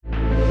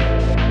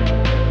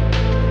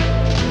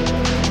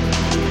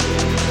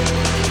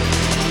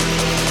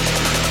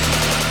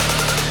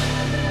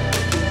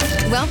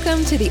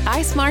Welcome to the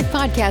iSmart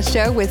Podcast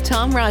Show with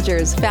Tom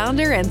Rogers,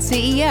 founder and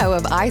CEO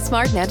of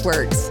iSmart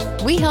Networks.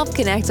 We help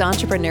connect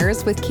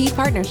entrepreneurs with key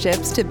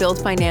partnerships to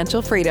build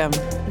financial freedom.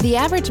 The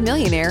average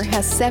millionaire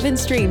has 7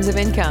 streams of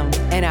income,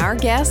 and our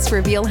guests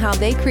reveal how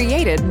they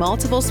created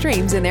multiple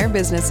streams in their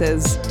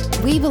businesses.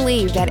 We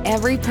believe that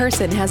every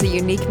person has a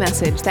unique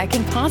message that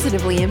can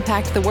positively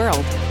impact the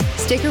world.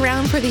 Stick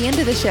around for the end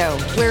of the show,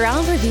 where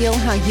I'll reveal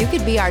how you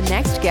could be our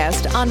next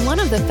guest on one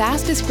of the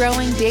fastest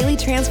growing daily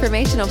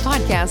transformational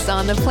podcasts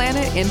on the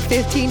planet in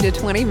 15 to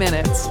 20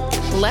 minutes.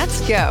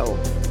 Let's go.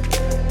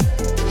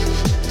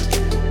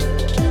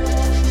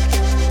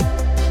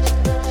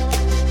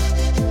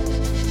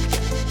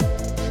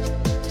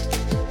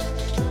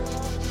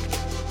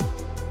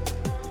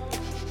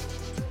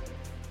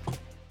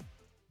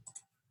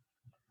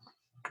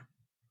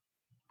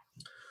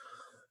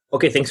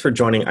 Okay, thanks for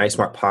joining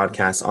iSmart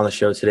Podcast. On the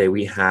show today,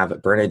 we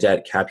have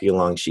Bernadette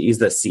Capulong. She is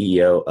the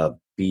CEO of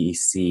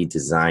BC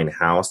Design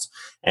Haus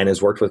and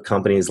has worked with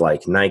companies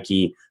like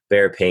Nike,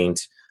 Bear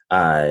Paint,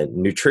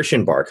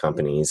 nutrition bar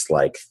companies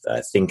like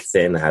Think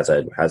Thin has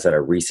had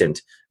a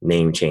recent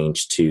name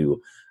change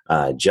to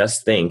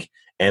Just Think,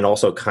 and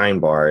also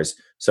Kind Bars.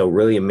 So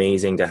really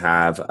amazing to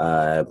have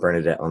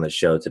Bernadette on the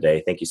show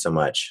today. Thank you so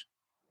much.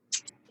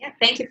 Yeah,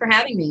 thank you for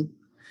having me.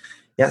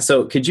 Yeah.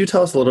 So could you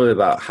tell us a little bit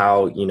about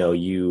how,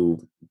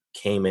 you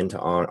came into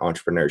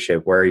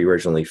entrepreneurship, where are you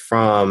originally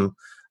from,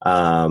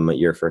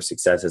 your first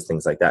successes,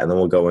 things like that. And then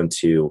we'll go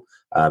into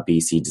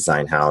BC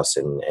Design Haus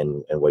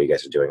and what you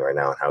guys are doing right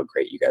now and how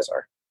great you guys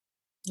are.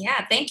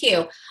 Yeah, thank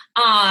you.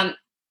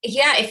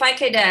 If I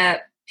could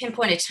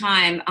pinpoint a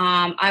time,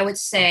 I would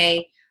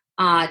say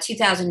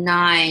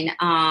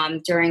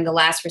 2009, during the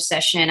last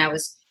recession. I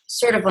was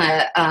sort of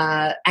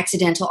a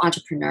accidental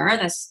entrepreneur.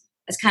 That's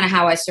kind of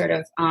how I sort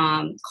of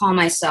call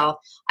myself.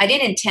 I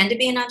didn't intend to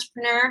be an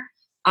entrepreneur.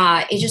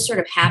 It just sort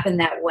of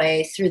happened that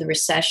way through the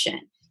recession.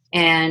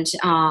 And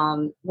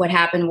what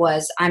happened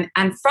was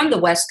I'm from the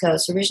West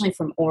Coast, originally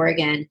from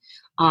Oregon,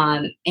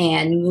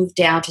 and moved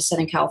down to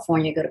Southern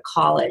California to go to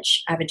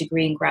college. I have a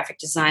degree in graphic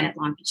design at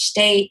Long Beach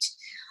State.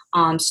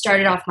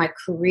 Started off my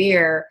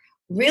career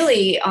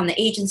really on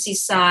the agency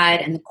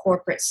side and the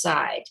corporate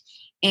side.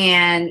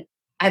 And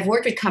I've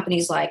worked with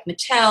companies like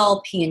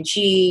Mattel,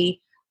 P&G,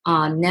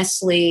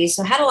 Nestle.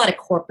 So I had a lot of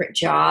corporate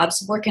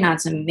jobs working on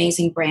some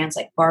amazing brands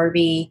like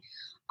Barbie,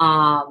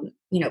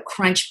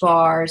 Crunch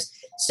bars.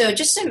 So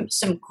just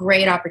some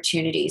great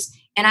opportunities.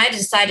 And I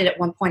decided at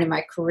one point in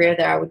my career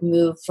that I would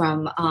move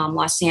from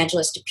Los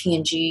Angeles to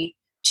P&G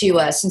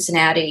to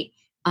Cincinnati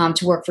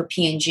to work for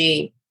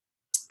P&G.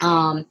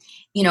 After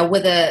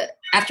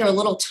a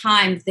little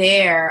time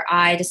there,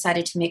 I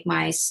decided to make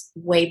my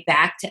way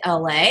back to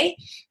LA.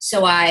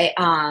 So I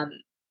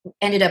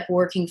ended up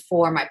working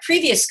for my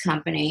previous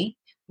company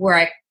where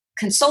I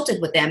consulted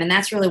with them. And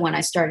that's really when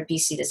I started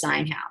BC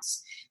Design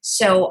Haus.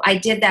 So I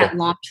did that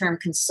long-term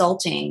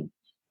consulting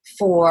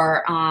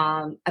for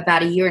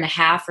about a year and a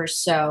half or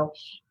so,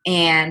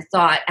 and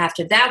thought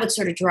after that would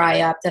sort of dry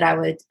up that I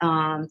would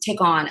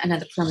take on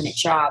another permanent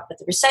job. But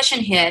the recession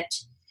hit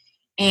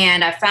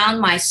and I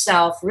found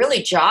myself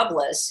really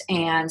jobless.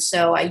 And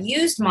so I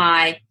used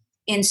my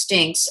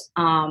instincts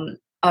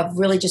of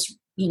really just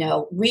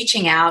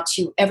reaching out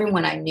to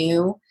everyone I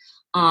knew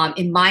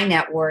in my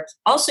network,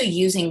 also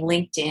using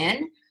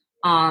LinkedIn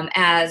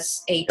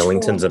as a tool.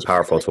 LinkedIn's a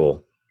powerful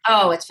tool.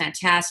 Oh, it's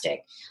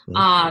fantastic.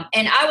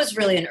 And I was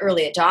really an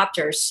early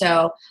adopter.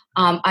 So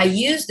I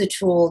used the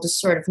tool to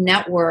sort of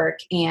network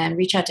and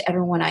reach out to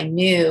everyone I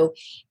knew.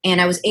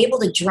 And I was able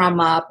to drum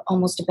up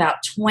almost about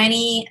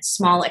 20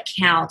 small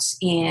accounts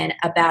in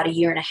about a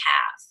year and a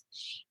half.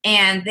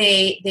 And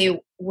they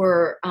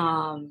were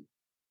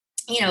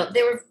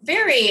they were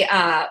very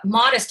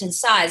modest in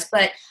size,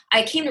 but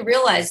I came to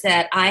realize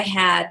that I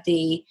had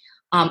the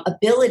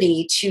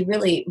ability to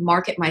really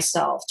market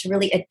myself, to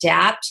really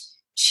adapt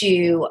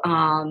to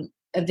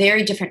a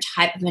very different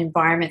type of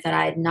environment that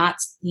I had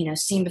not,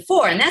 seen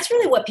before. And that's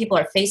really what people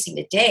are facing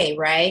today,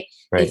 right?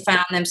 They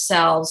found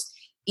themselves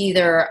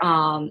either,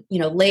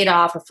 laid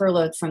off or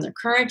furloughed from their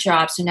current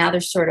job. So now they're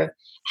sort of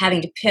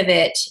having to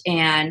pivot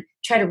and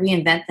try to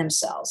reinvent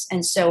themselves.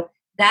 And so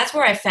that's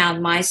where I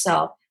found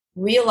myself.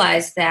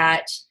 Realized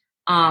that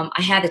I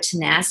had the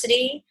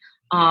tenacity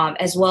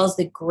as well as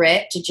the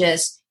grit to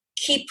just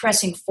keep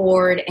pressing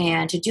forward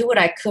and to do what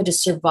I could to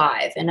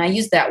survive. And I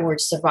use that word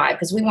survive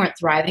because we weren't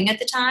thriving at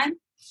the time.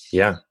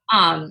 Yeah.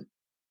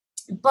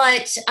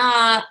 But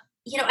I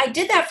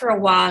did that for a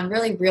while and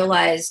really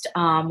realized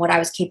what I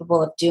was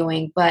capable of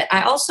doing. But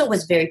I also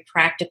was very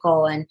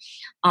practical. And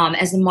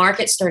as the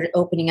market started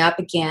opening up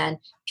again,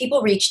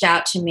 people reached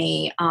out to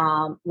me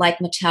like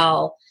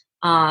Mattel,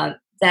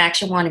 that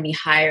actually wanted me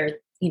hired,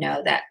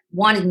 that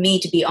wanted me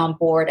to be on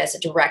board as a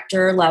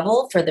director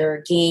level for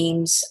their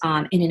games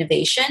and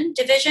innovation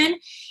division.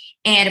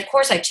 And of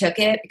course I took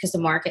it because the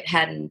market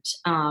hadn't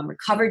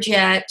recovered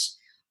yet.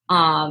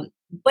 But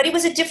it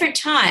was a different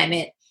time.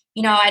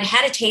 I'd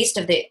had a taste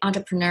of the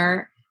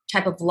entrepreneurship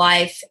type of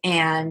life,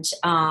 and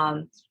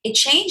it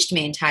changed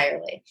me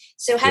entirely.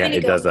 So having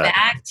to go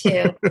back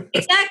to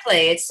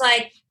exactly, it's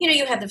like,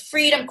 you have the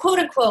freedom, quote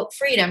unquote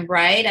freedom,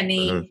 right? I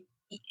mean,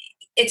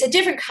 it's a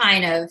different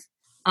kind of,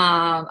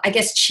 I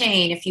guess,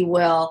 chain, if you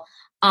will.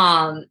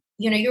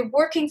 You're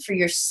working for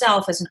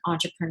yourself as an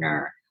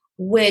entrepreneur,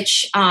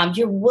 which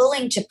you're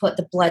willing to put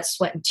the blood,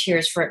 sweat, and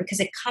tears for it because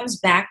it comes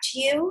back to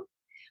you.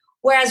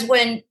 Whereas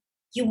when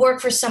you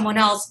work for someone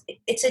else,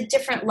 it's a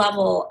different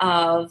level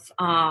of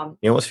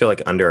you almost feel like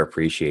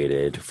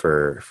underappreciated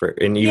for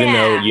and even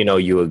though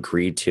you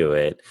agreed to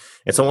it,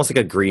 it's almost like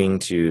agreeing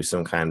to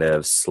some kind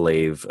of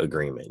slave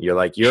agreement.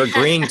 You're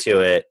agreeing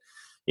to it,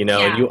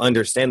 and you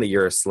understand that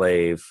you're a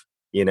slave,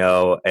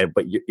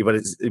 but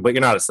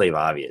you're not a slave,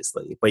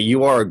 obviously, but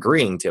you are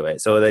agreeing to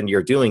it. So then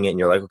you're doing it and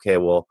you're like, okay,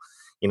 well,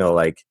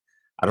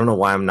 I don't know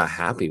why I'm not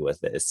happy with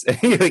this,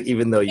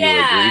 even though you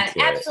agreed to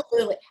it.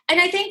 Absolutely.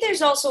 And I think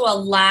there's also a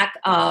lack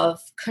of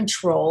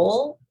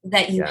control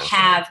that you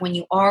have when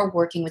you are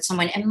working with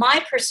someone. And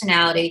my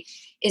personality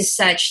is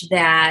such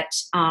that,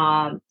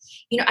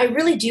 I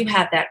really do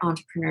have that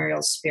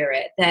entrepreneurial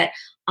spirit that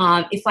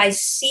if I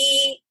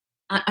see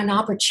an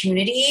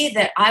opportunity,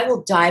 that I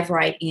will dive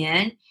right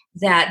in,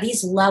 that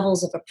these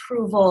levels of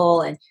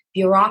approval and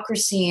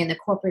bureaucracy in the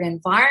corporate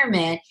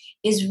environment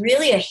is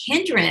really a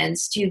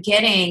hindrance to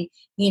getting,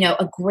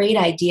 a great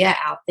idea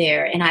out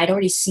there. And I'd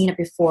already seen it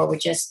before with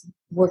just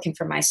working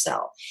for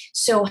myself.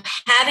 So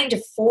having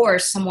to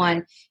force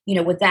someone,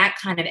 with that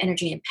kind of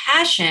energy and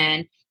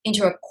passion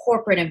into a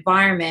corporate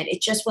environment,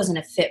 it just wasn't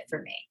a fit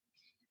for me.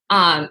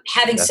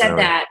 Having said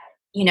that,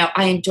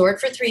 I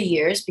endured for 3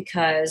 years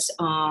because,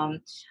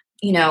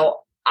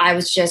 I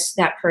was just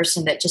that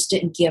person that just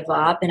didn't give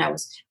up. And I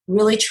was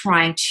really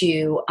trying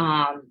to,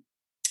 I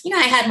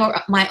had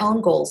my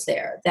own goals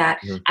there, that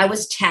I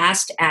was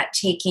tasked at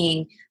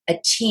taking a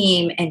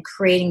team and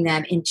creating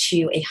them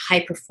into a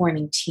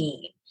high-performing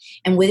team.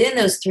 And within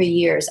those 3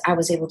 years, I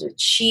was able to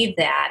achieve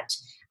that.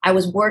 I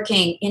was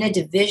working in a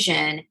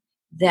division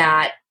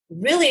that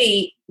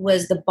really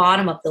was the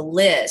bottom of the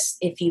list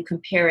if you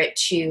compare it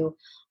to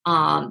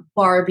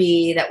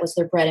Barbie, that was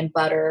their bread and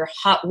butter,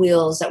 Hot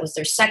Wheels, that was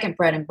their second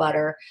bread and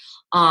butter,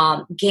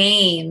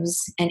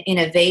 games and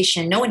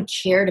innovation. No one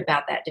cared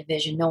about that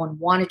division. No one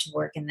wanted to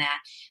work in that.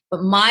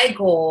 But my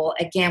goal,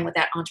 again, with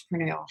that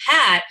entrepreneurial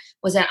hat,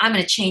 was that I'm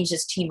going to change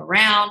this team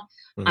around.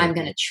 I'm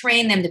going to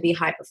train them to be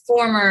high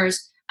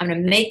performers. I'm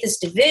going to make this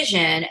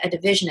division a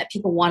division that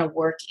people want to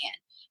work in.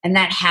 And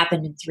that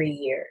happened in 3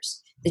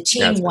 years. The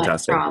team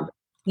went from,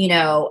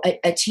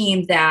 a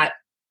team that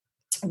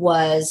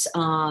was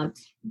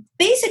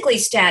basically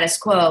status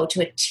quo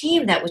to a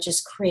team that was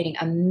just creating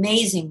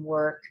amazing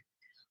work,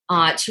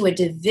 to a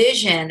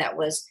division that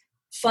was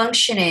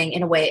functioning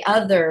in a way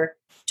other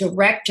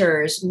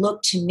directors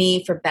looked to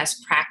me for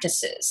best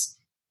practices.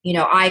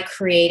 I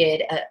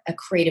created a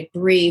creative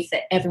brief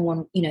that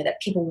everyone,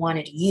 that people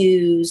wanted to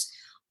use.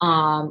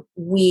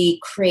 We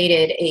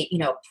created a,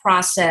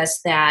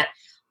 process that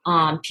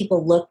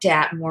people looked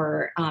at and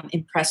were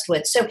impressed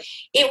with. So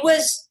it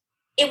was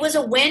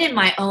a win in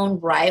my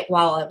own right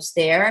while I was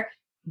there,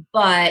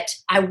 but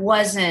I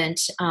wasn't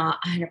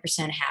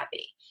 100%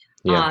 happy.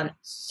 Yeah.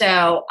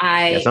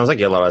 It sounds like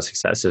you had a lot of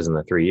successes in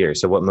the 3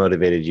 years. So what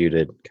motivated you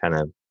to kind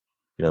of,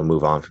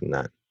 move on from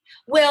that?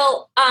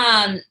 Well,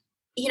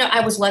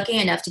 I was lucky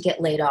enough to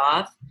get laid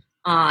off.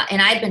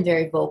 And I'd been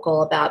very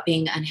vocal about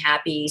being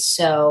unhappy.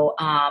 So,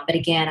 but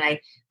again, I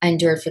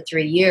endured for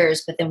 3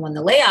 years. But then when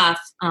the layoff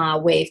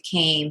wave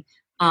came,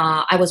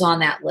 I was on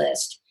that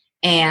list.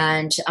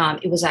 And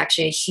it was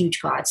actually a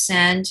huge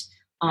godsend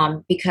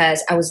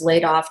because I was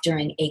laid off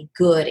during a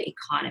good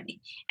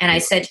economy. And I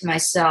said to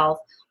myself,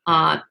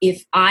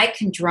 if I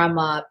can drum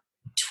up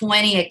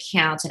 20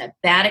 accounts in a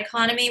bad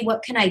economy,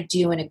 what can I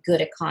do in a good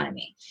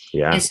economy?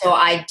 Yeah. And so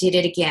I did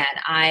it again.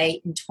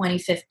 In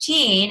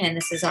 2015, and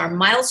this is our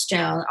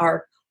milestone,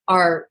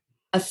 our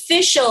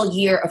official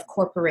year of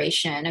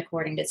corporation,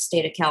 according to the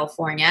state of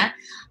California,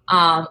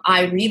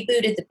 I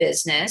rebooted the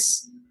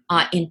business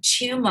in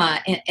 2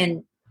 months.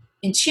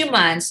 In 2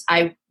 months,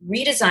 I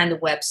redesigned the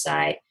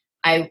website.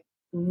 I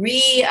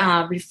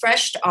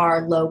refreshed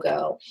our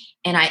logo,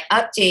 and I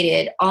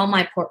updated all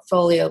my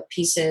portfolio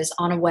pieces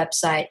on a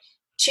website.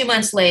 2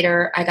 months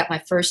later, I got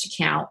my first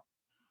account.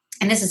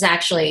 And this is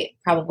actually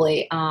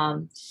probably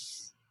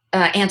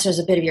answers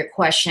a bit of your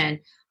question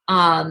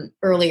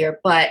earlier,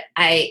 but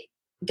I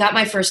got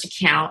my first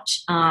account.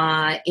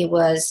 It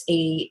was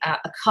a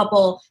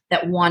couple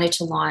that wanted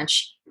to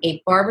launch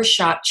a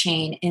barbershop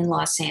chain in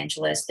Los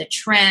Angeles. The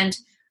trend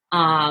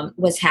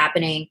was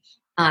happening.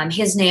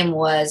 His name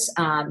was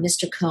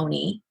Mr.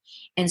 Coney.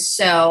 And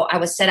so I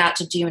was set out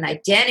to do an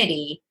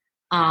identity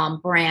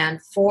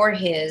brand for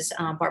his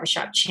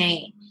barbershop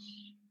chain.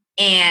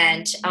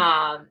 And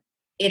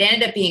it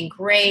ended up being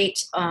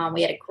great.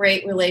 We had a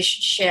great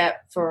relationship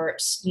for,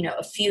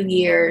 a few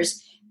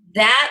years.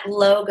 That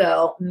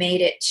logo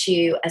made it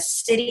to a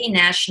City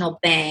National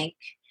Bank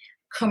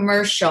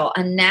commercial,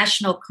 a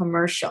national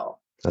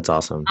commercial. That's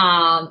awesome.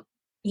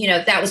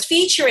 that was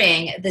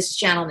featuring this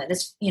gentleman,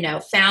 this,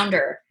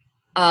 founder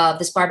of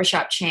this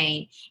barbershop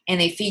chain, and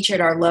they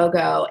featured our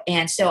logo.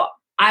 And so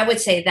I would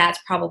say that's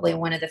probably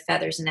one of the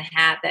feathers in the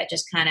hat that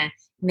just kind of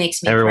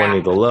makes me Everyone proud.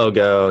 knew the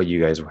logo. You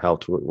guys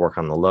helped work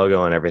on the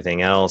logo and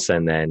everything else.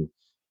 And then,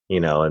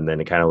 and then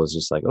it kind of was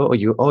just like,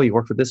 you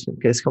work for this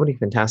company.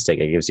 Fantastic.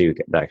 It gives you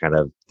that kind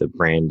of the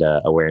brand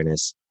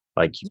awareness,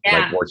 like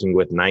working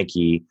with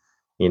Nike,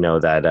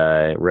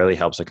 that really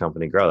helps a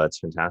company grow. That's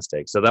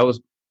fantastic. So that was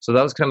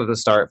kind of the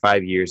start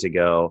 5 years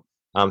ago.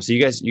 So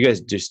you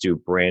guys just do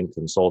brand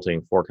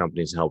consulting for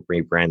companies to help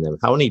rebrand them.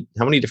 How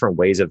many different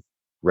ways of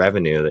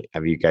revenue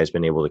have you guys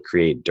been able to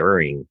create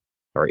during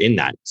or in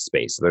that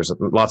space? So there's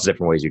lots of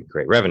different ways you can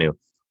create revenue,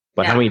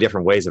 but how many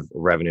different ways of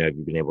revenue have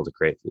you been able to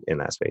create in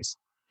that space?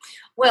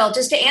 Well,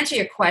 just to answer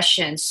your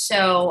question,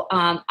 so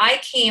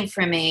I came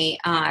from a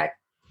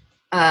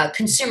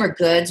consumer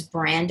goods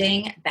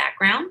branding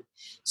background.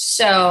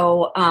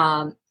 So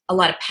a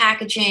lot of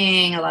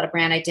packaging, a lot of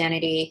brand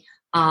identity,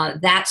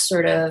 that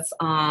sort of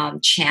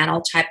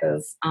channel type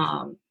of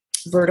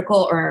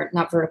vertical, or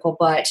not vertical,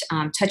 but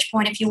touch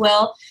point, if you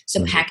will.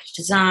 So package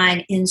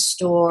design,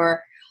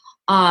 in-store.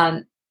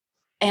 And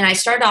I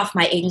started off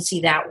my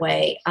agency that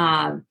way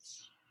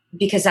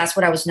because that's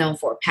what I was known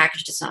for,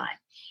 package design.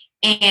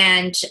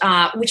 And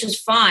which was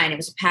fine. It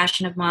was a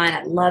passion of mine.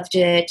 I loved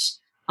it.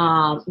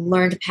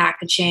 Learned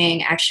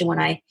packaging actually when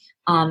I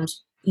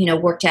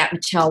worked at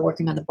Mattel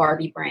working on the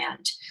Barbie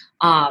brand.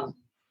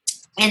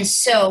 And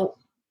so,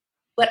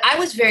 but I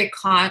was very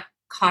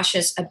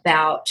cautious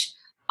about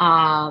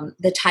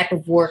the type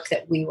of work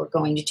that we were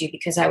going to do,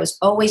 because I was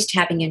always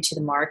tapping into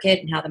the market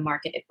and how the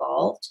market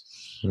evolved.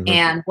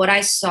 And what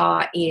I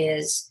saw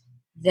is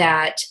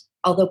that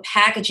although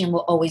packaging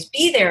will always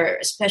be there,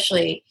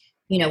 especially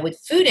with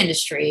food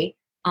industry,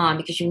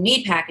 because you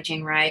need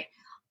packaging, right?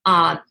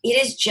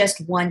 It is just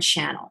one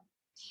channel.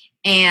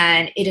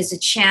 And it is a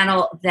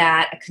channel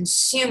that a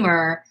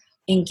consumer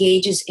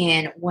engages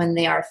in when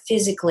they are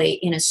physically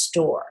in a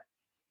store.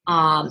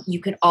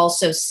 You can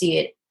also see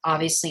it,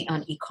 obviously,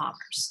 on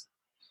e-commerce.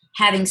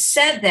 Having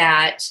said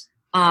that,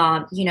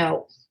 I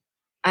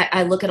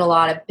look at a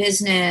lot of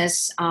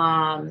business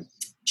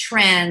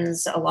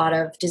trends, a lot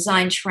of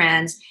design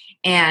trends,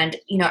 and,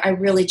 I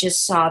really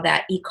just saw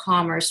that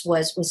e-commerce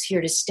was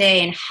here to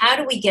stay. And how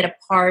do we get a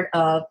part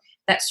of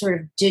that sort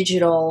of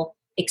digital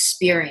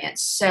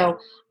experience? So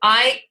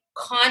I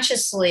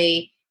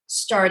consciously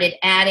started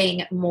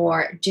adding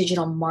more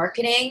digital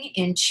marketing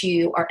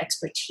into our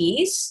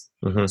expertise.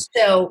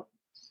 So,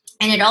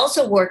 and it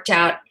also worked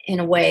out in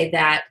a way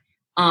that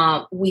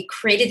we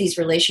created these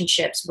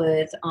relationships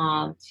with,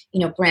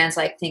 brands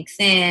like Think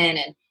Thin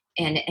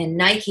and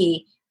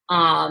Nike.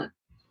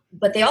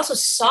 But they also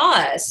saw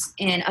us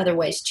in other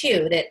ways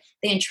too, that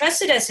they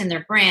entrusted us in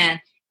their brand,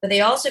 but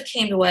they also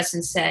came to us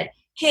and said,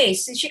 hey,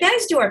 since you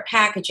guys do our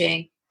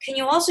packaging, can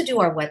you also do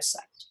our website?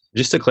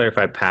 Just to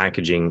clarify,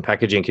 packaging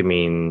can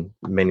mean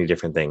many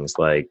different things.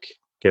 Like,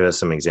 give us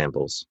some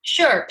examples.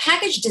 Sure.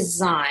 Package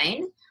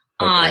design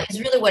is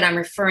really what I'm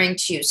referring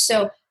to.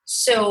 So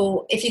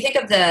if you think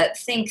of the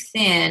Think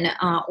Thin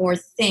or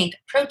Think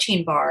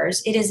protein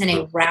bars, it is in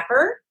a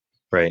wrapper.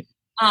 Right.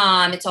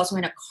 It's also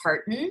in a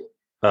carton.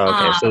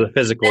 Okay, so the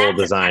physical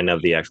design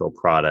of the actual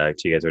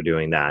product, you guys are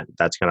doing that.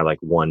 That's kind of like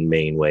one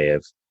main way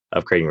of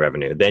creating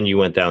revenue. Then you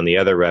went down the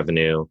other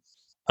revenue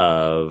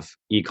of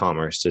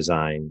e-commerce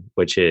design,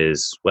 which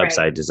is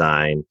website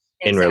design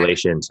in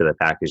relation to the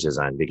package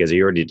design, because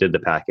you already did the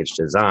package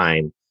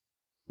design,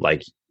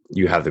 like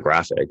you have the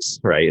graphics,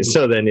 right?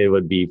 So then it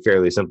would be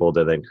fairly simple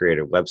to then create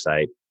a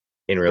website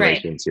in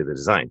relation to the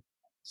design.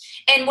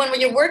 And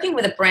when you're working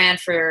with a brand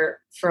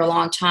for a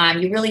long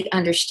time, you really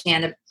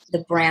understand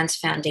the brand's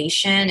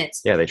foundation.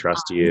 It's they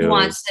trust you.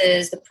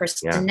 Nuances, the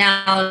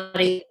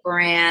personality,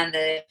 brand,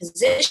 the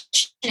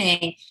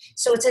positioning.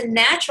 So it's a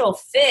natural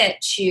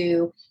fit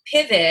to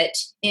pivot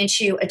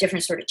into a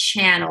different sort of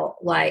channel,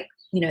 like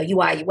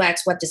UI,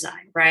 UX, web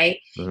design, right?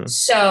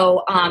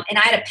 So, and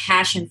I had a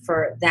passion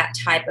for that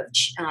type of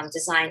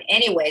design,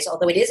 anyways.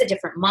 Although it is a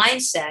different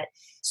mindset.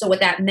 So what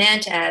that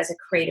meant as a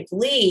creative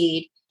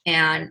lead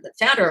and the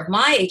founder of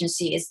my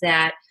agency is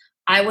that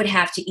I would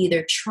have to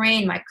either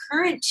train my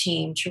current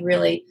team to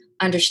really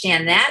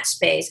understand that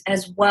space,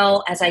 as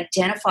well as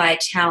identify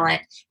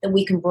talent that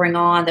we can bring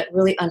on that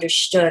really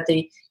understood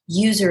the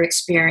user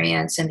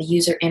experience and the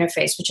user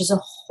interface, which is a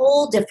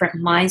whole different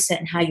mindset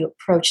in how you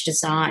approach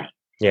design.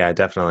 Yeah,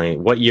 definitely.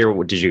 What year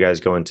did you guys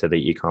go into the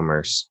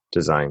e-commerce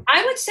design?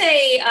 I would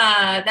say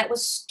that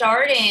was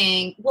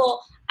starting,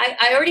 well,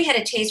 I already had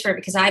a taste for it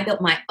because I built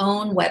my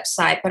own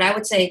website, but I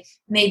would say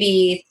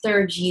maybe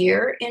third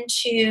year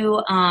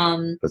into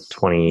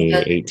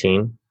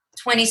 2018?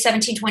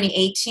 2017,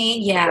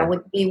 2018,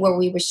 would be where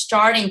we were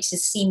starting to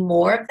see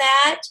more of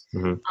that.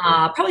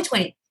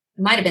 Probably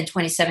might have been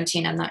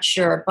 2017, I'm not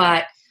sure,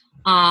 but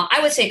I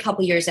would say a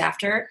couple years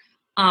after,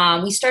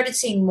 we started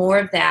seeing more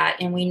of that,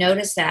 and we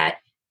noticed that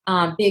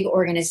big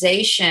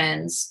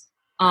organizations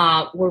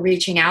were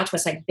reaching out to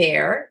us, like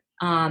Bear,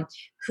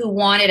 who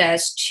wanted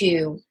us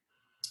to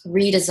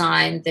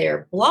redesigned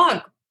their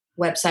blog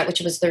website,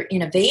 which was their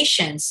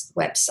innovations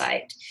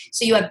website.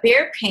 So you have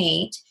Bear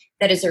Paint,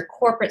 that is their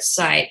corporate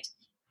site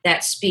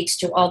that speaks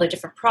to all the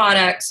different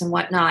products and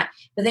whatnot.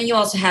 But then you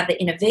also have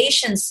the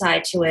innovation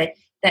side to it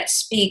that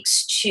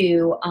speaks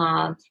to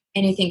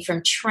anything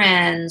from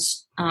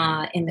trends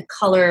in the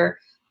color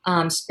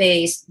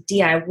space,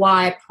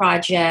 DIY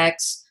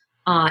projects,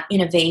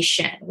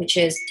 innovation, which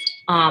is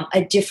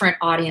a different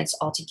audience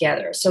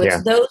altogether. So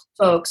it's those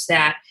folks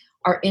that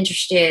are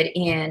interested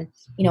in,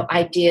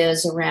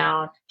 ideas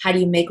around how do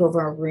you make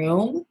over a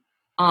room,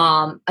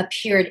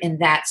 appeared in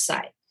that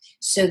site.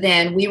 So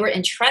then we were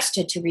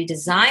entrusted to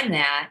redesign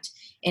that,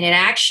 and it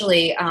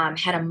actually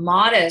had a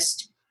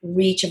modest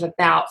reach of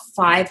about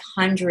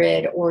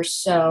 500 or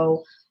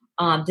so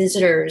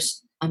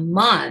visitors a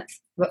month.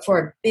 But for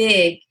a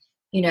big,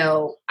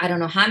 I don't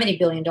know how many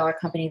billion-dollar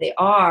company they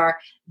are,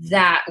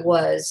 that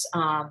was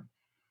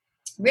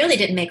really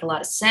didn't make a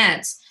lot of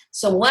sense.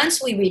 So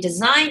once we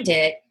redesigned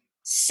it,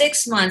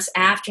 6 months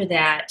after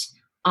that,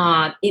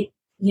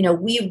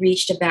 we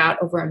reached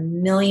about over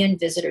 1 million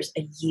visitors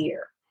a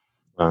year.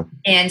 Wow.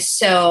 And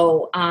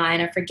so,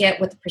 and I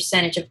forget what the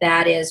percentage of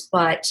that is,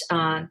 but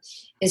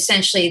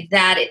essentially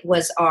that it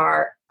was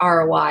our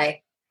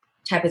ROI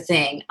type of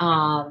thing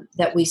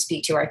that we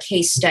speak to, our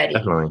case study.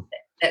 Definitely.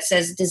 That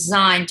says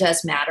design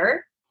does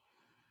matter.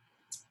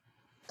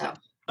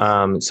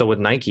 So with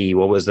Nike,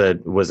 was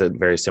it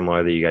very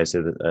similar that you guys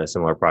did a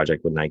similar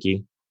project with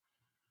Nike?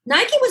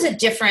 Nike was a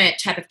different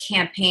type of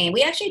campaign.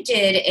 We actually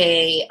did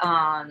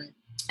an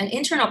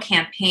internal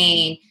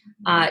campaign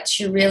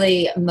to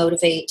really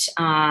motivate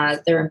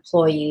their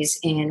employees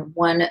in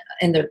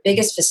their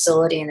biggest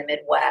facility in the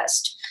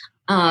Midwest.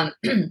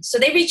 So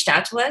they reached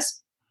out to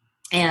us,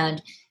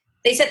 and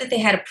they said that they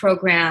had a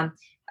program.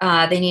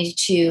 They needed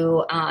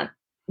to,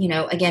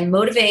 again,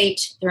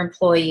 motivate their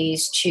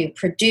employees to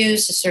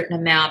produce a certain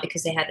amount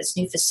because they had this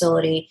new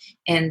facility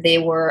and they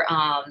were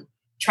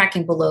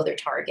tracking below their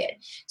target.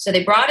 So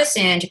they brought us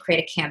in to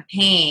create a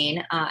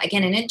campaign,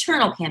 again, an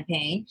internal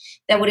campaign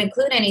that would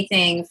include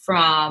anything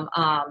from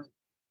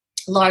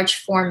large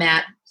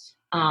format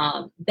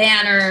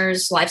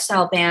banners,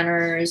 lifestyle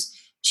banners,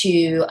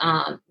 to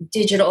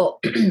digital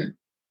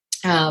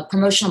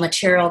promotional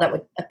material that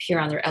would appear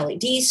on their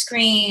LED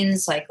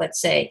screens, like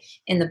let's say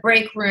in the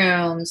break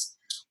rooms,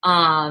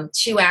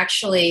 to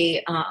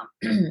actually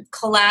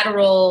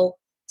collateral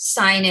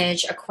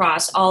signage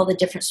across all the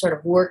different sort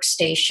of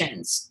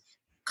workstations,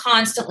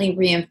 constantly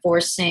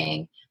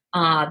reinforcing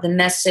the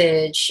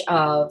message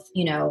of,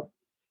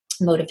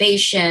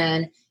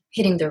 motivation,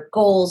 hitting their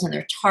goals and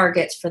their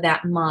targets for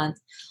that month.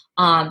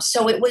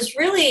 So it was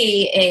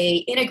really a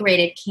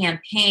integrated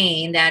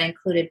campaign that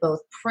included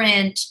both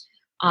print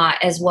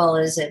as well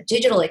as a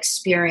digital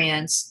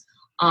experience,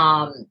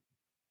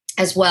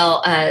 as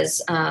well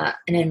as an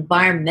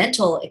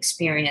environmental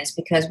experience,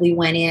 because we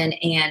went in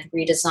and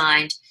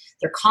redesigned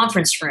their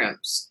conference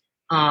rooms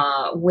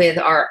with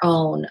our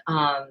own,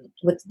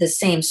 with the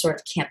same sort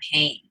of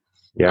campaign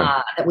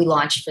that we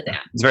launched for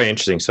them. It's very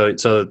interesting. So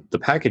the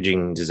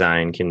packaging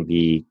design can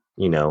be,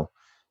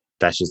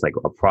 that's just like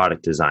a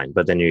product design,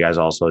 but then you guys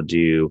also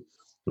do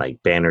like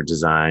banner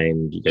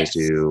design. You guys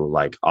do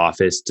like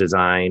office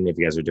design. If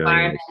you guys are doing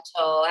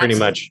environmental, pretty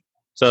much.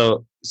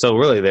 So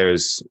really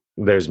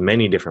there's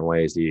many different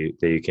ways that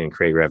you can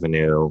create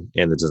revenue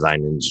in the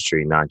design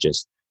industry, not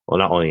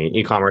only in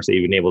e-commerce that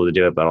you've been able to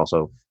do it, but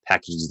also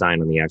package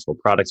design on the actual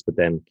products, but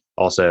then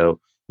also,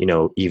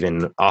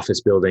 even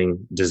office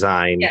building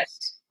design,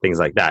 things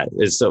like that.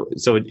 So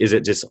is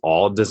it just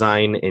all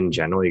design in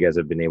general you guys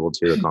have been able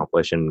to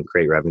accomplish and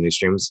create revenue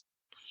streams?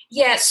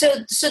 Yeah.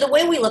 So the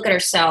way we look at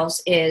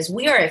ourselves is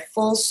we are a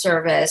full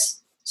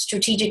service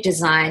strategic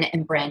design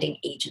and branding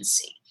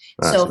agency.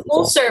 So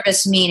full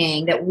service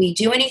meaning that we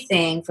do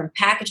anything from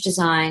package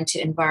design to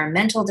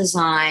environmental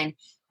design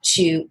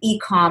to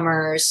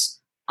e-commerce,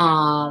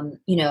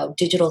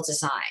 digital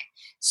design.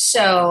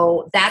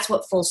 So that's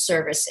what full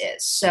service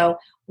is. So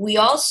we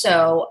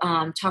also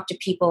talk to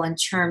people in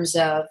terms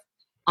of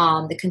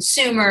the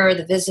consumer,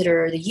 the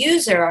visitor, the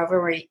user,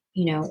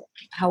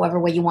 however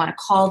way you want to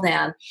call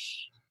them.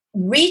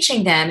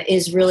 Reaching them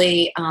is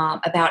really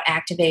about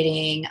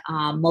activating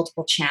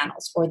multiple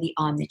channels, or the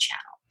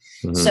omni-channel.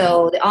 Mm-hmm.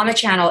 So the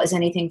omni-channel is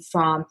anything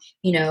from,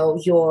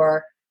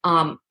 your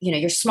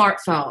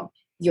smartphone,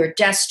 your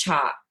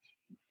desktop,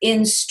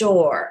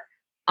 in-store,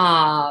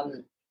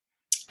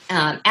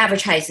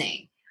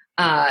 advertising,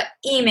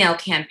 email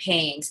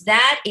campaigns.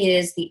 That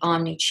is the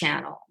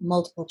omni-channel,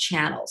 multiple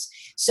channels.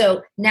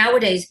 So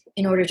nowadays,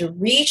 in order to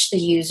reach the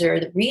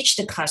user, reach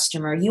the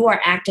customer, you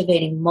are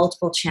activating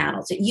multiple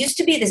channels. It used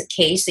to be the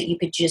case that you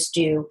could just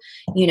do,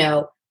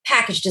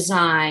 package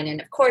design,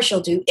 and of course you'll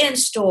do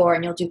in-store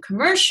and you'll do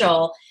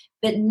commercial.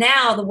 But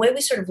now the way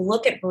we sort of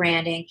look at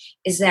branding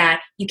is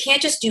that you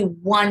can't just do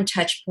one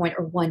touch point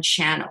or one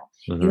channel.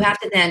 Mm-hmm. You have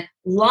to then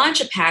launch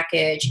a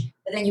package,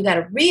 but then you got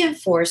to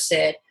reinforce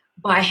it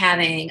by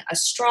having a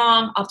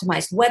strong,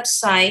 optimized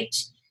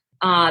website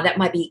that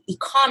might be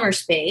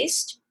e-commerce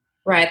based,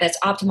 right? That's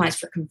optimized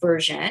for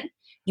conversion.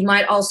 You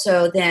might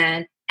also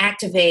then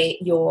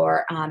activate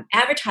your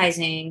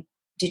advertising,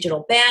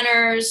 digital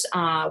banners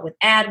with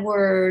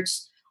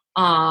AdWords,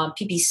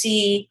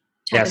 PPC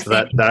type of So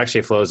thing. that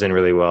actually flows in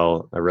really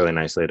well, really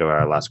nicely to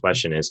our last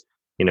question is,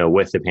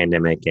 with the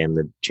pandemic and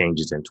the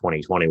changes in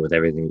 2020, with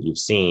everything that you've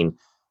seen,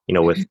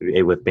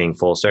 with being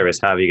full service,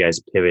 how have you guys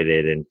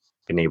pivoted and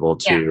been able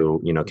to,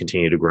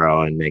 continue to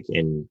grow and make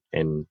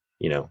and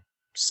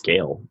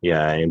scale,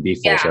 and be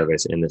full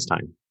service in this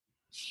time?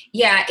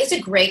 Yeah, it's a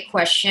great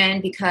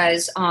question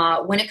because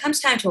when it comes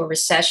time to a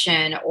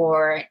recession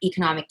or an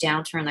economic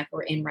downturn like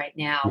we're in right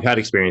now. You've had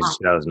experience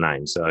in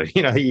 2009, so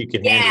you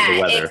can handle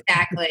the weather.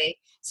 Exactly.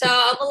 So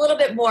I'm a little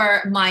bit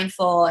more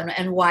mindful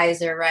and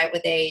wiser, right,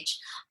 with age.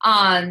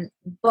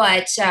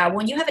 But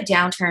when you have a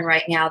downturn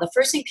right now, the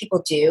first thing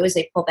people do is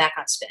they pull back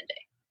on spending.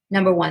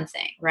 Number one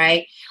thing,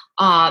 right?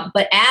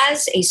 But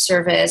as a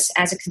service,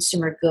 as a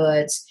consumer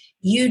goods,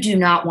 you do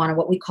not want to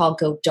what we call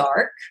go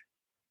dark,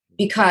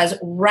 because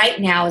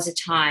right now is a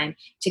time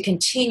to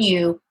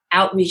continue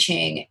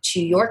outreaching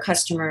to your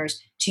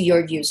customers, to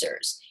your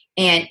users.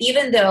 And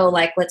even though,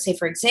 like, let's say,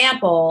 for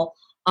example,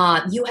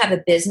 you have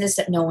a business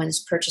that no one's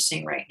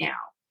purchasing right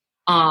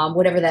now,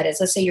 whatever that is.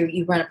 Let's say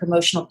you run a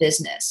promotional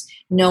business.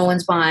 No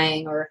one's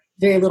buying, or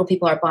very little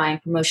people are buying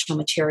promotional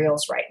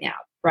materials right now,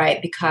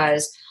 right?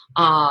 Because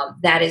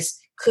that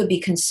could be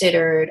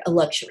considered a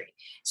luxury.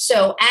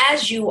 So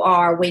as you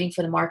are waiting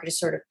for the market to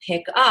sort of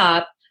pick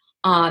up,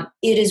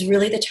 it is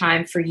really the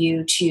time for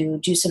you to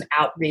do some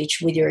outreach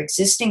with your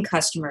existing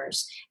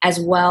customers, as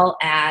well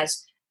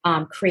as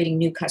creating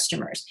new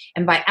customers.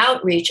 And by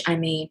outreach, I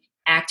mean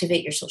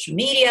activate your social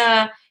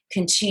media,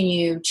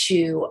 continue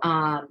to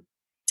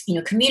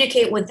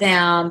communicate with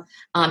them,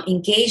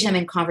 engage them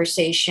in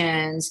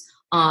conversations,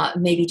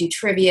 maybe do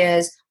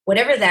trivias,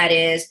 whatever that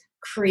is.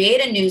 Create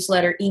a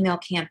newsletter, email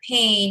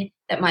campaign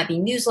that might be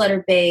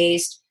newsletter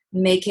based,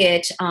 make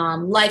it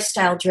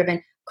lifestyle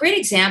driven. Great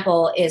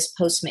example is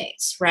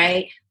Postmates,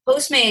 right?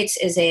 Postmates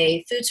is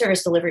a food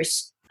service delivery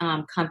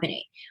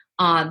company.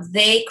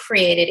 They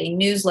created a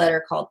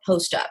newsletter called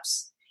Post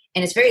Ups,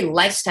 and it's very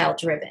lifestyle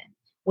driven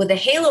with a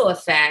halo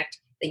effect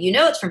that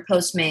it's from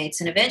Postmates,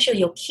 and eventually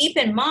you'll keep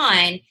in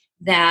mind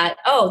that,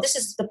 this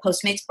is the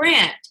Postmates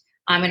brand.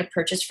 I'm going to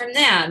purchase from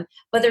them.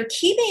 But they're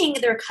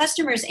keeping their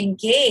customers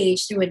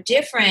engaged through a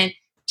different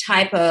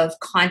type of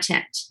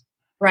content,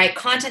 right?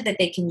 Content that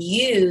they can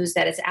use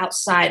that is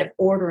outside of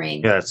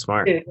ordering. Yeah, that's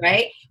smart. Food,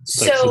 right?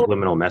 It's like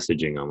subliminal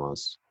messaging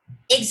almost.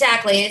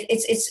 Exactly.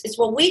 It's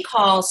what we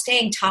call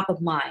staying top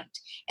of mind.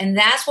 And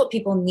that's what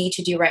people need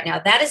to do right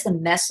now. That is the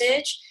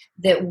message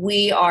that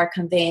we are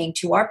conveying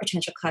to our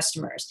potential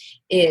customers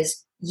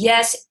is,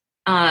 yes,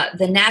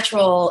 the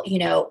natural,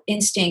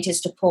 instinct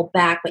is to pull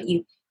back, but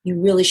you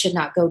really should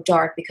not go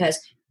dark, because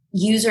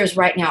users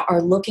right now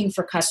are looking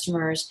for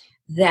customers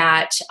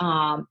that,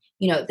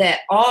 that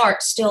are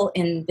still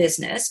in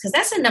business, because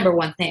that's the number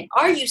one thing.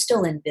 Are you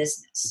still in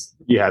business?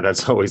 Yeah,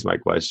 that's always my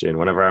question.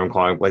 Whenever I'm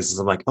calling places,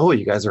 I'm like, oh,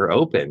 you guys are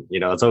open.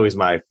 It's always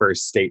my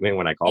first statement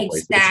when I call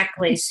places.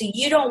 Exactly. So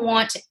you don't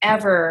want to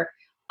ever,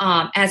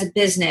 as a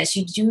business,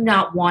 you do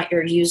not want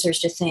your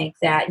users to think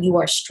that you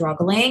are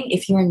struggling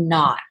if you're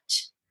not.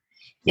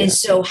 Yeah. And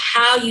so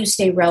how you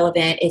stay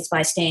relevant is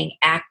by staying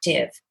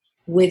active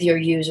with your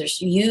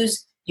users.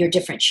 Use your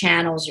different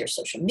channels, your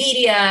social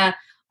media,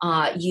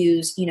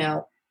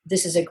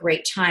 this is a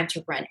great time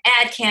to run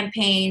ad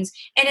campaigns.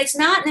 And it's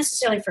not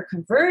necessarily for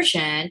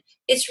conversion.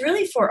 It's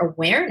really for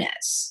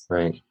awareness.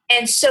 Right.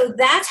 And so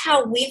that's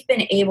how we've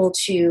been able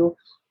to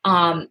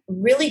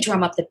really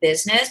drum up the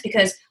business,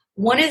 because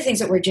one of the things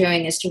that we're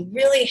doing is to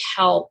really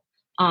help,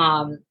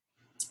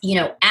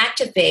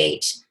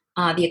 activate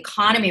the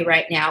economy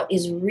right now,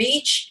 is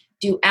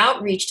do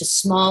outreach to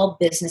small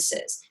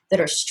businesses that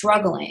are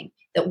struggling,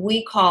 that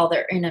we call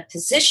they're in a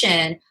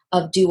position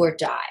of do or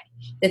die,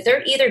 that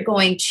they're either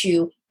going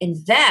to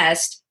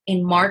invest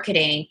in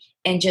marketing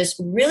and just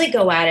really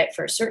go at it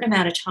for a certain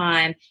amount of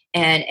time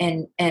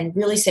and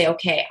really say,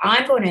 okay,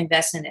 I'm going to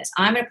invest in this.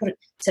 I'm going to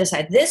set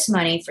aside this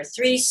money for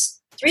 3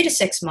 to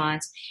 6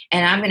 months,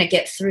 and I'm going to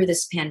get through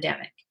this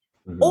pandemic.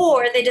 Mm-hmm.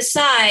 Or they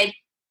decide,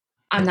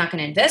 I'm not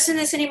going to invest in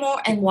this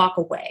anymore, and walk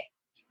away.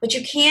 But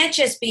you can't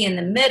just be in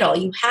the middle.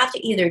 You have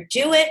to either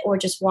do it or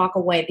just walk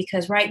away,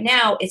 because right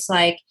now it's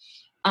like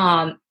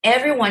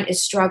everyone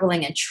is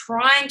struggling and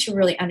trying to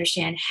really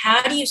understand,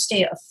 how do you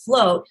stay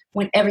afloat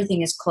when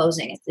everything is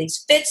closing? It's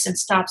these fits and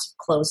stops of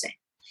closing.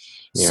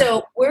 Yeah.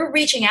 So we're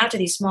reaching out to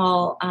these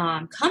small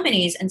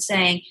companies and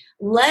saying,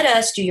 let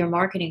us do your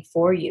marketing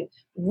for you.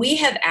 We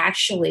have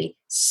actually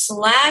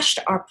slashed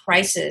our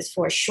prices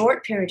for a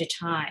short period of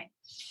time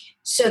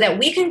so that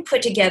we can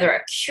put together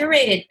a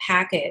curated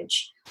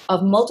package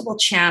of multiple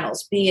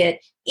channels, be it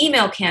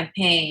email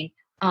campaign,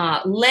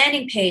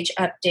 landing page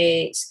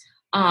updates,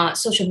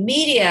 social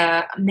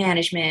media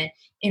management,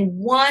 in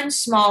one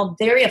small,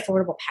 very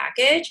affordable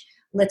package.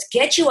 Let's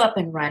get you up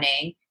and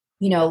running.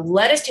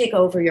 Let us take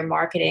over your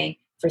marketing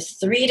for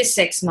 3 to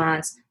 6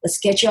 months. Let's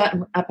get you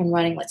up and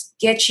running. Let's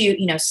get you,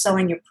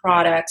 selling your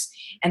products.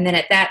 And then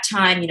at that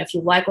time, if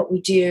you like what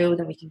we do,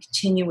 then we can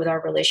continue with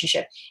our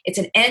relationship. It's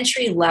an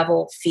entry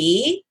level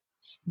fee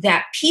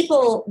that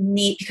people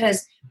need,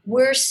 because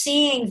we're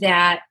seeing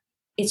that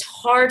it's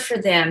hard for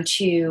them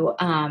to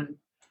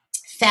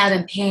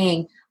fathom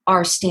paying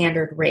our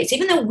standard rates,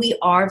 even though we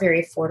are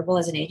very affordable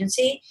as an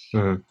agency.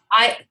 Mm-hmm.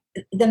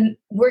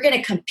 We're going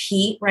to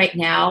compete right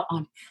now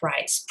on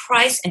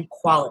price and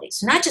quality.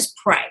 So not just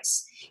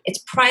price, it's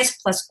price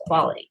plus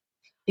quality,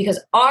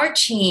 because our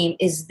team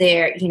is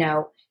there,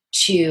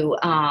 to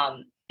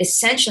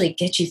essentially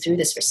get you through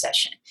this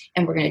recession.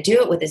 And we're going to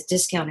do it with this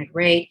discounted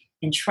rate,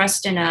 and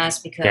trust in us,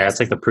 because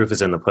it's like the proof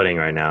is in the pudding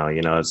right now.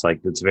 It's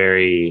like, it's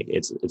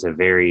a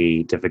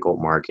very difficult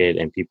market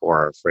and people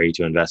are afraid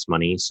to invest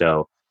money.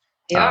 So,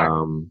 I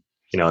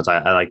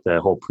like the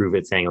whole prove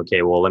it thing.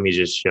 Okay, well, let me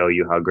just show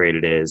you how great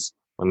it is.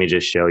 Let me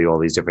just show you all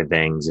these different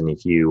things. And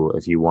if you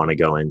want to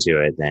go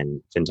into it,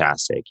 then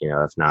fantastic.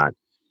 If not,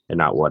 and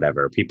not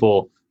whatever.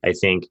 I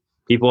think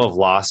people have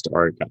lost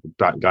or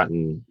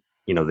gotten,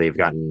 they've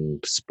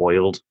gotten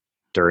spoiled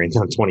during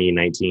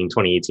 2019,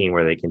 2018,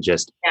 where they can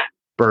just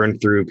burn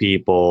through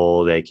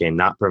people. They can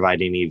not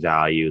provide any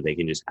value. They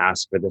can just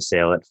ask for the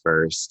sale at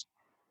first,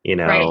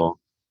 Right.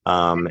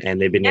 And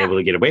they've been able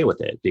to get away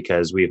with it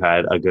because we've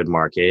had a good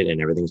market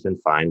and everything's been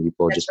fine.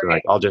 People have just been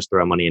like, I'll just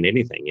throw money in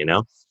anything,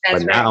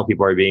 but now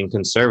people are being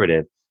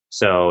conservative.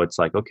 So it's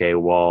like, okay,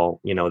 well,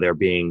 they're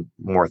being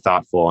more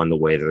thoughtful on the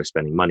way that they're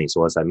spending money.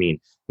 So what does that mean?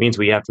 It means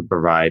we have to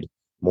provide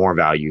more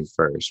value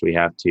first. We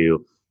have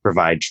to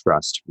provide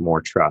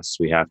more trust.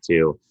 We have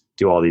to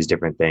do all these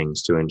different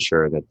things to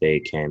ensure that they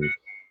can,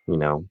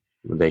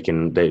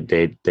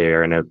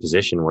 they're in a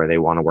position where they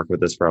want to work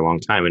with us for a long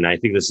time. And I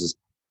think this is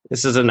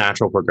a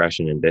natural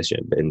progression in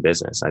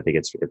business. I think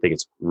it's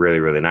really,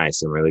 really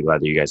nice. I'm really glad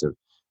that you guys have,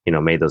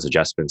 made those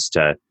adjustments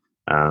to,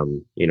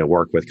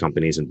 work with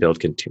companies and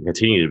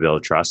continue to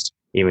build trust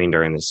even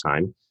during this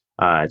time.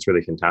 It's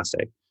really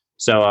fantastic.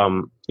 So,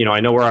 I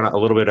know we're on a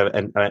little bit of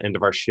end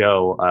of our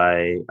show,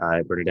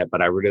 Bernadette,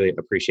 but I really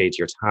appreciate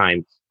your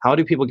time. How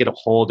do people get a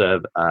hold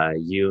of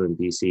you and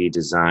BC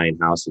Design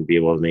Haus and be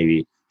able to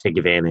maybe take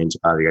advantage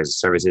of your guys'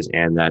 services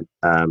and that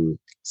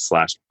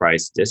slash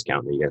price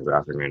discount that you guys are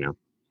offering right now?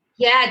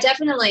 Yeah,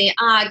 definitely.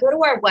 Go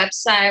to our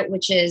website,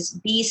 which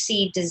is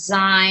BC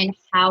Design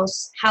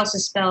Haus. House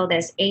is spelled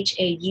as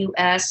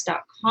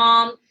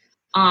HAUS.com.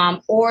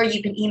 Or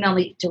you can email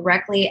me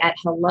directly at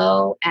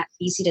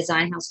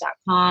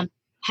hello@bcdesignhaus.com.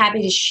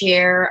 Happy to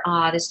share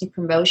this new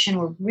promotion.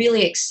 We're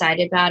really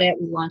excited about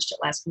it. We launched it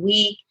last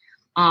week.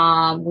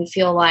 We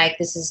feel like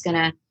this is going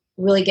to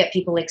really get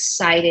people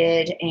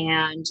excited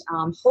and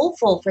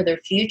hopeful for their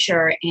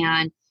future.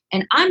 And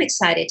I'm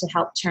excited to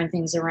help turn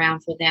things around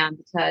for them,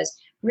 because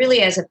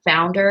really, as a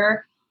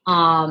founder,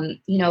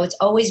 it's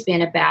always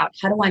been about,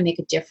 how do I make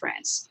a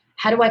difference?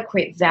 How do I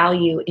create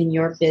value in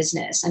your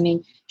business? I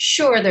mean,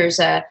 sure, there's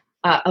a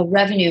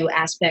revenue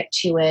aspect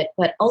to it,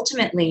 but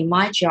ultimately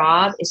my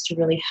job is to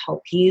really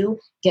help you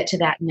get to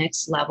that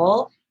next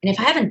level. And if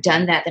I haven't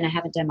done that, then I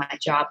haven't done my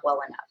job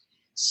well enough.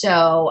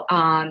 So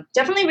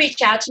definitely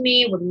reach out to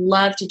me. Would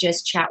love to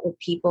just chat with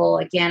people.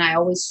 Again, I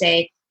always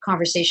say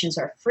conversations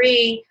are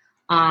free.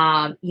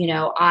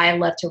 I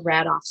love to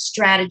rat off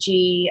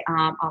strategy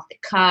off the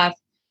cuff.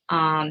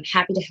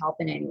 Happy to help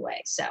in any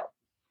way. So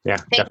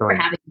thanks definitely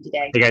for having me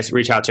today. Hey guys,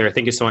 reach out to her.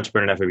 Thank you so much,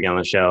 Bernadette, for being on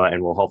the show.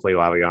 And we'll hopefully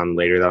have you on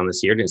later on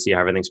this year to see how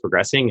everything's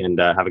progressing, and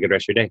have a good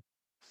rest of your day.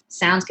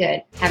 Sounds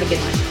good. Have a good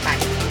one. Bye.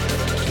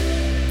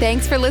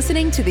 Thanks for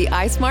listening to the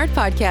iSmart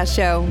Podcast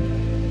Show.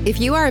 If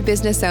you are a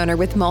business owner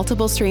with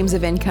multiple streams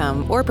of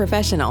income or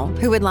professional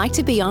who would like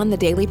to be on the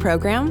daily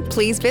program,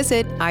 please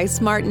visit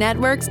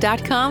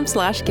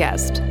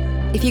ismartnetworks.com/guest.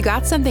 If you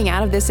got something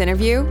out of this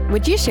interview,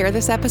 would you share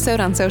this episode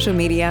on social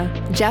media?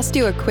 Just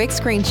do a quick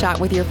screenshot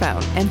with your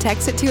phone and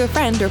text it to a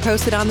friend or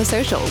post it on the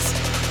socials.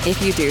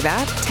 If you do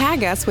that,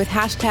 tag us with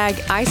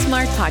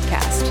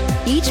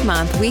 #iSmartPodcast. Each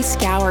month, we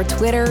scour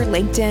Twitter,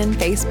 LinkedIn,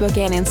 Facebook,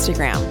 and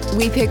Instagram.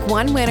 We pick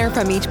one winner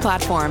from each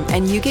platform,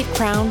 and you get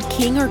crowned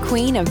king or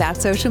queen of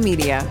that social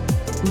media.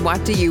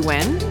 What do you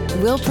win?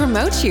 We'll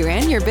promote you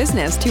and your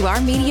business to our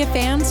media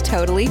fans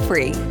totally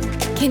free.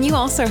 Can you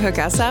also hook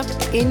us up?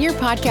 In your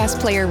podcast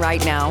player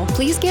right now,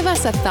 please give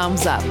us a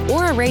thumbs up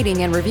or a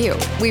rating and review.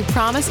 We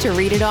promise to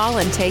read it all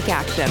and take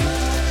action.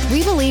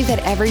 We believe that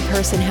every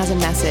person has a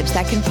message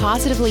that can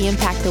positively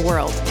impact the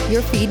world.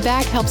 Your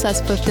feedback helps us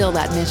fulfill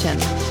that mission.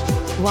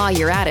 While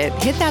you're at it,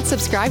 hit that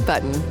subscribe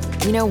button.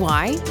 You know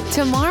why?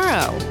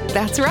 Tomorrow.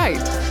 That's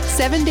right.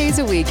 7 days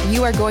a week,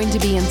 you are going to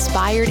be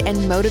inspired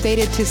and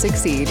motivated to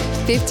succeed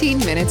 15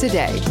 minutes a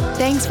day.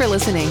 Thanks for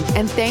listening,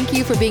 and thank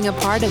you for being a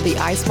part of the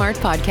iSmart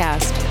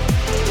Podcast.